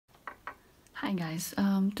Hi guys,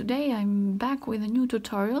 today I'm back with a new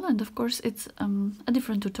tutorial, and of course it's a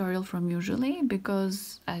different tutorial from usually,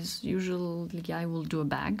 because as usually I will do a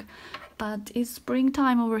bag, but it's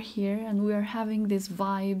springtime over here and we are having these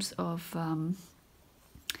vibes of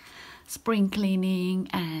spring cleaning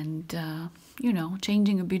and you know,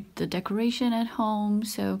 changing a bit the decoration at home.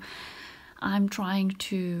 So I'm trying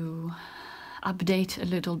to update a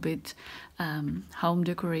little bit home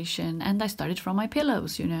decoration, and I started from my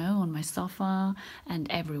pillows, you know, on my sofa and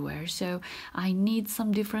everywhere. So I need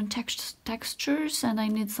some different textures, and I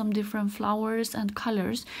need some different flowers and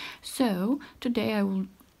colors. So today I will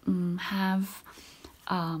have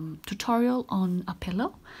tutorial on a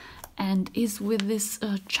pillow, and is with this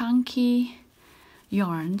chunky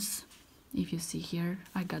yarns. If you see here,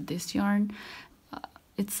 I got this yarn.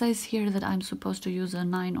 It says here that I'm supposed to use a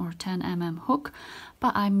 9 or 10 mm hook,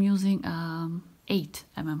 but I'm using 8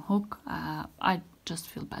 mm hook. I just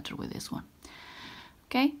feel better with this one.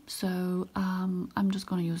 Okay, so I'm just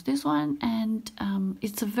going to use this one, and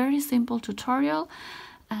it's a very simple tutorial,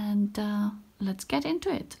 and let's get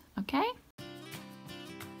into it, okay?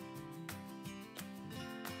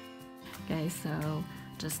 Okay, so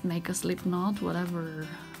just make a slip knot, whatever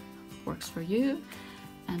works for you.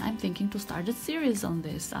 And I'm thinking to start a series on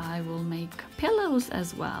this. I will make pillows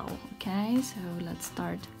as well. Okay, so let's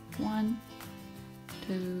start 1,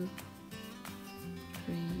 2,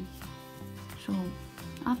 3. So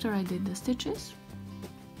after I did the stitches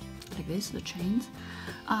like this, the chains,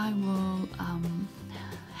 I will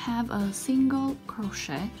have a single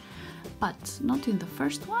crochet, but not in the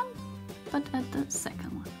first one, but at the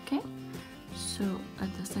second one. Okay, so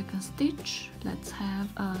at the second stitch, let's have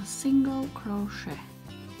a single crochet.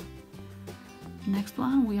 Next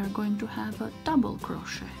one, we are going to have a double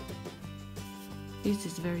crochet. This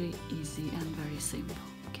is very easy and very simple.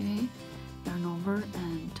 Okay, yarn over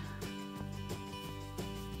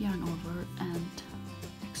and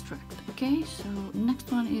extract. Okay, so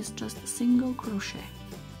next one is just single crochet,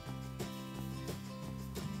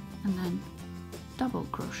 and then double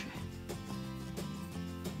crochet,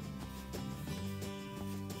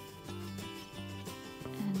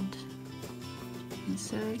 and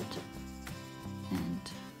insert. And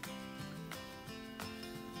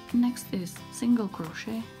next is single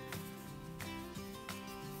crochet,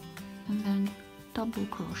 and then double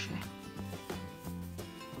crochet,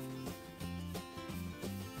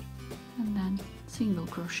 and then single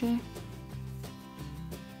crochet,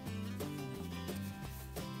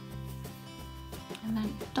 and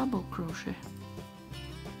then double crochet,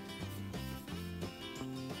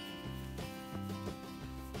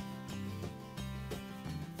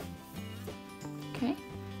 okay?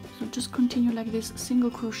 So just continue like this,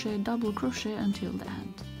 single crochet, double crochet until the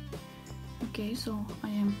end. Okay, so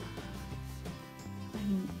I'm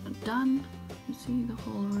done. You see the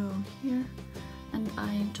whole row here, and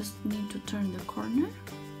I just need to turn the corner.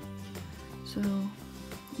 So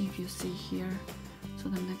if you see here, so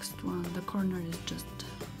the next one, the corner is just,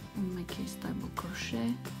 in my case, double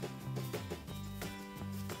crochet,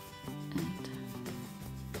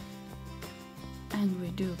 and we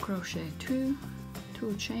do crochet 2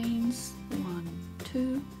 chains, 1,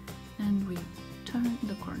 2, and we turn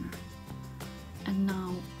the corner. And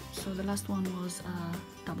now, so the last one was a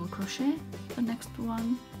double crochet, the next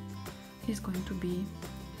one is going to be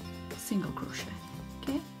single crochet.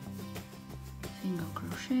 Okay, single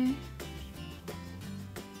crochet,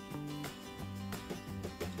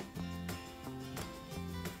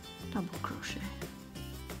 double crochet,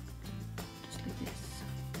 just like this.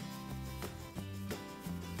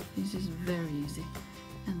 This is very easy.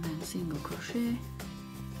 And then single crochet,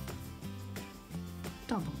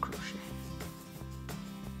 double crochet,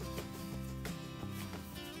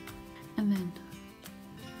 and then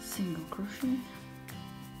single crochet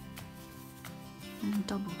and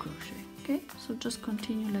double crochet. Okay, so just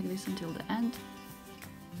continue like this until the end.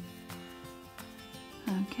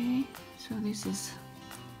 Okay, so this is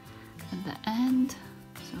at the end,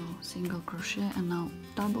 so single crochet and now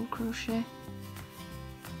double crochet,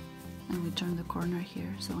 and we turn the corner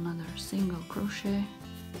here, so another single crochet,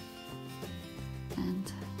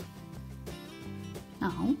 and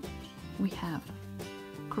now we have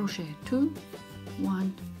crochet 2,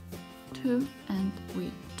 1, 2, and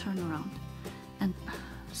we turn around. And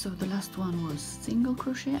so the last one was single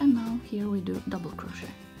crochet, and now here we do double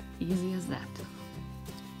crochet. Easy as that.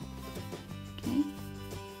 Okay,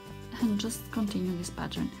 and just continue this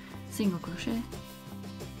pattern, single crochet,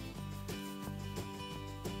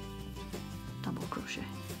 double crochet,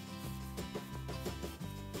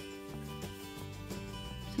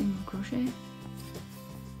 single crochet,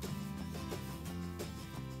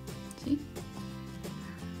 see,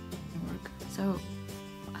 So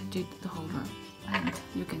I did the whole row, and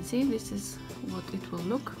you can see this is what it will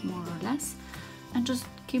look more or less, and just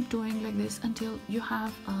keep doing like this until you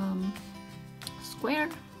have square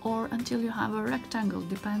or until you have a rectangle,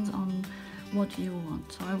 depends on what you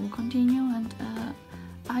want. So I will continue, and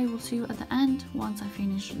I will see you at the end once I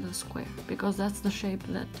finish the square, because that's the shape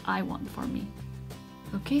that I want for me.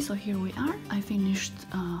 Okay, so here we are. I finished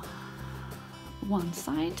one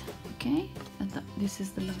side, okay, and this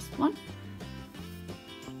is the last one.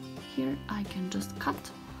 Here I can just cut,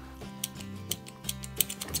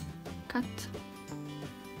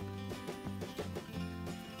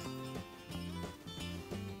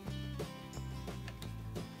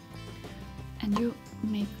 and you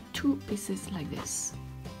make two pieces like this.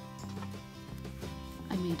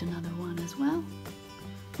 I made another one as well.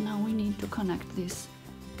 Now we need to connect these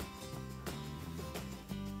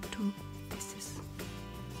two pieces.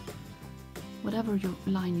 Whatever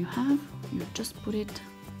line you have, you just put it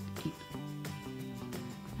in.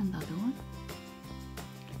 And the other one,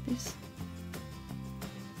 like this.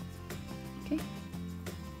 Okay.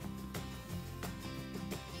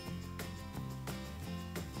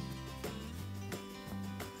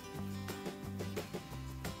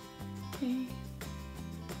 Okay.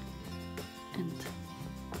 And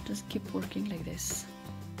just keep working like this.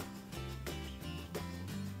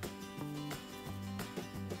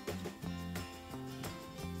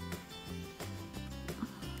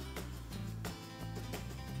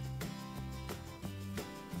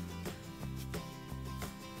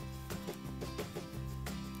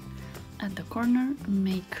 At the corner,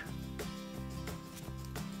 make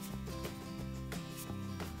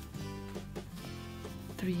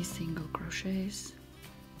 3 single crochets,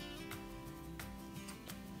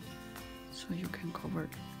 so you can cover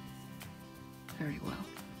very well.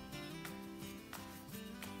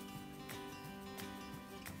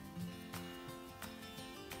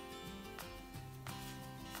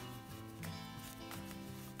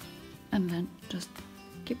 And then just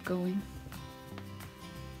keep going.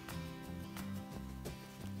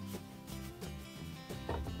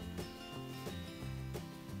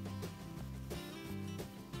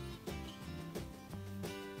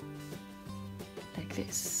 Like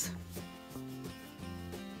this.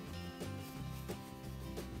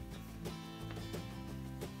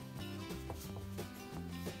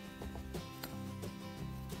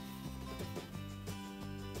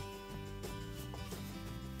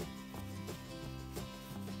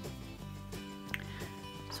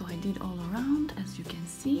 So I did all around, as you can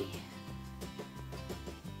see,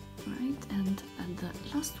 right? And at the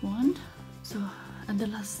last one, so at the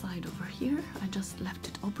last side over here, I just left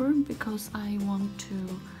it open because I want to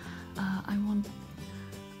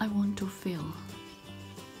fill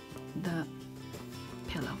the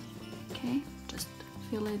pillow. Okay, just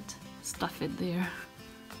fill it, stuff it there.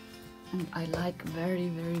 And I like very,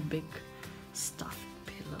 very big stuffed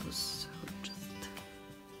pillows, so just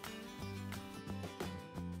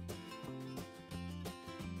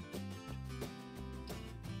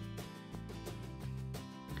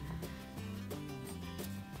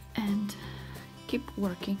and keep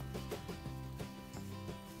working.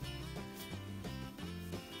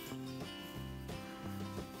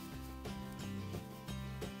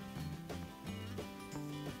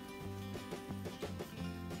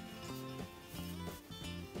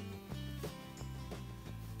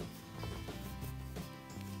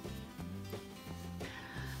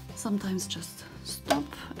 Sometimes just stop,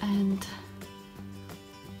 and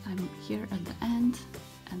I'm here at the end,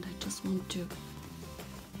 and I just want to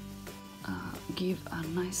give a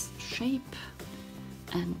nice shape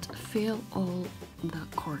and fill all the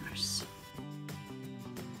corners.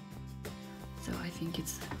 So I think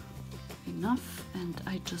it's enough, and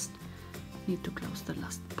I just need to close the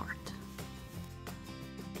last part.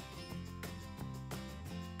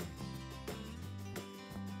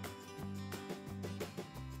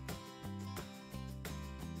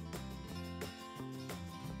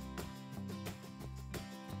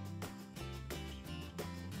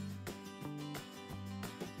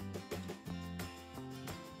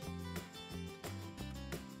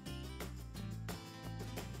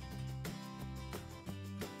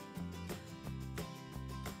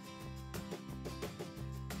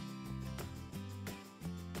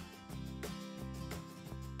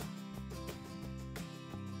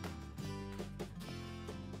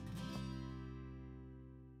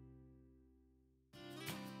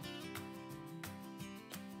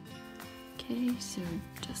 Okay, so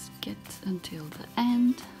just get until the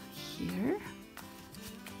end here,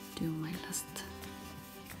 do my last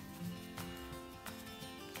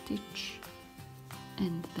stitch,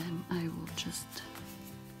 and then I will just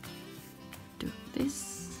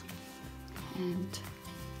this and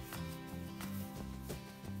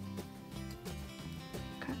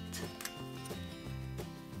cut.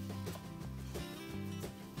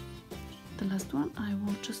 The last one I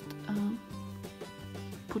will just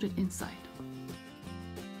put it inside.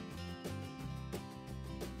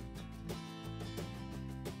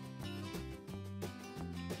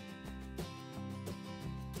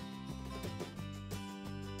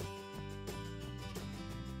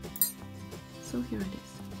 So here it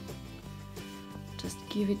is. Just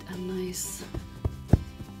give it a nice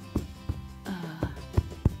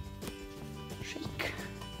shake.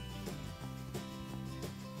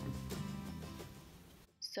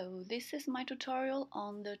 So this is my tutorial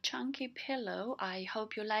on the chunky pillow. I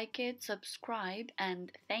hope you like it, subscribe, and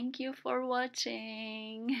thank you for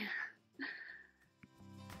watching.